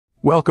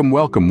Welcome,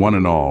 welcome, one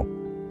and all,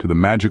 to the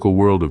magical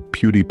world of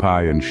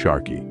PewDiePie and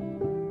Sharkie.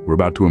 We're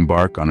about to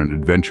embark on an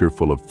adventure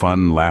full of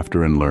fun,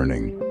 laughter, and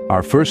learning.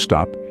 Our first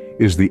stop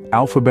is the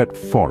alphabet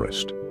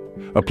forest,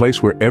 a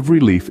place where every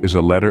leaf is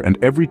a letter and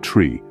every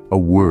tree a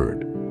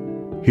word.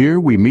 Here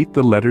we meet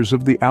the letters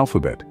of the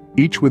alphabet,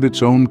 each with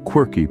its own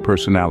quirky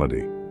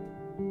personality.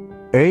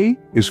 A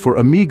is for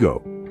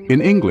amigo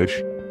in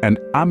English and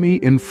ami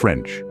in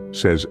French,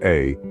 says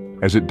A,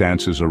 as it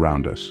dances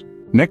around us.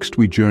 Next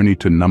we journey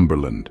to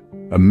Numberland,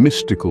 a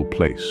mystical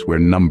place where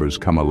numbers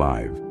come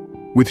alive.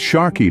 With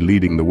Sharkie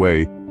leading the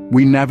way,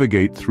 we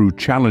navigate through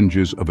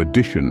challenges of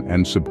addition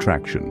and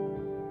subtraction.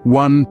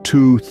 1,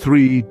 2,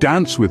 3,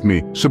 dance with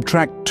me.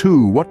 Subtract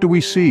 2, what do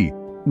we see?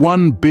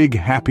 One big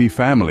happy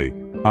family.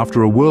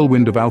 After a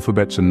whirlwind of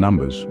alphabets and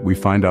numbers, we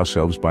find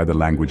ourselves by the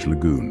language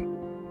lagoon.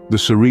 The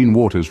serene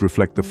waters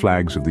reflect the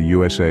flags of the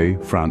USA,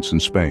 France,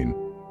 and Spain.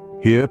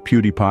 Here,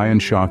 PewDiePie and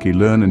Sharkie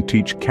learn and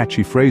teach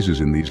catchy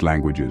phrases in these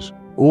languages,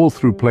 all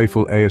through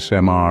playful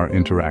ASMR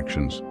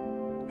interactions.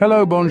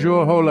 Hello,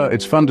 bonjour, hola,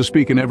 it's fun to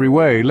speak in every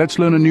way. Let's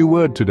learn a new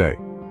word today.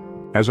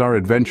 As our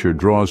adventure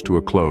draws to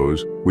a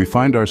close, we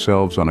find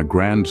ourselves on a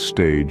grand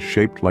stage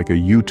shaped like a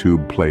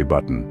YouTube play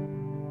button.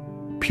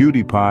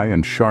 PewDiePie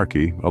and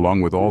Sharkie,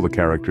 along with all the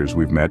characters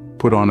we've met,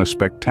 put on a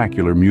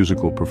spectacular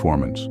musical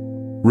performance.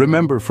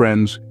 Remember,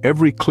 friends,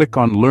 every click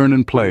on Learn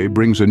and Play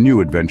brings a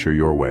new adventure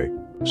your way.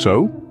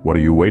 So, what are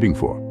you waiting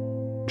for?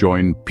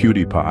 Join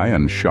PewDiePie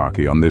and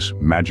Sharkie on this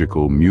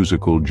magical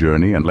musical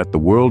journey and let the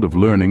world of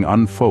learning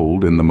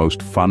unfold in the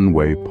most fun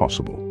way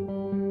possible.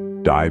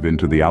 Dive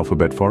into the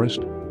alphabet forest,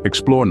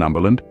 explore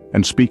Numberland,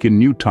 and speak in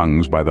new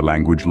tongues by the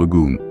language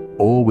lagoon,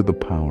 all with the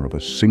power of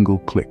a single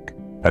click.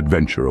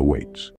 Adventure awaits.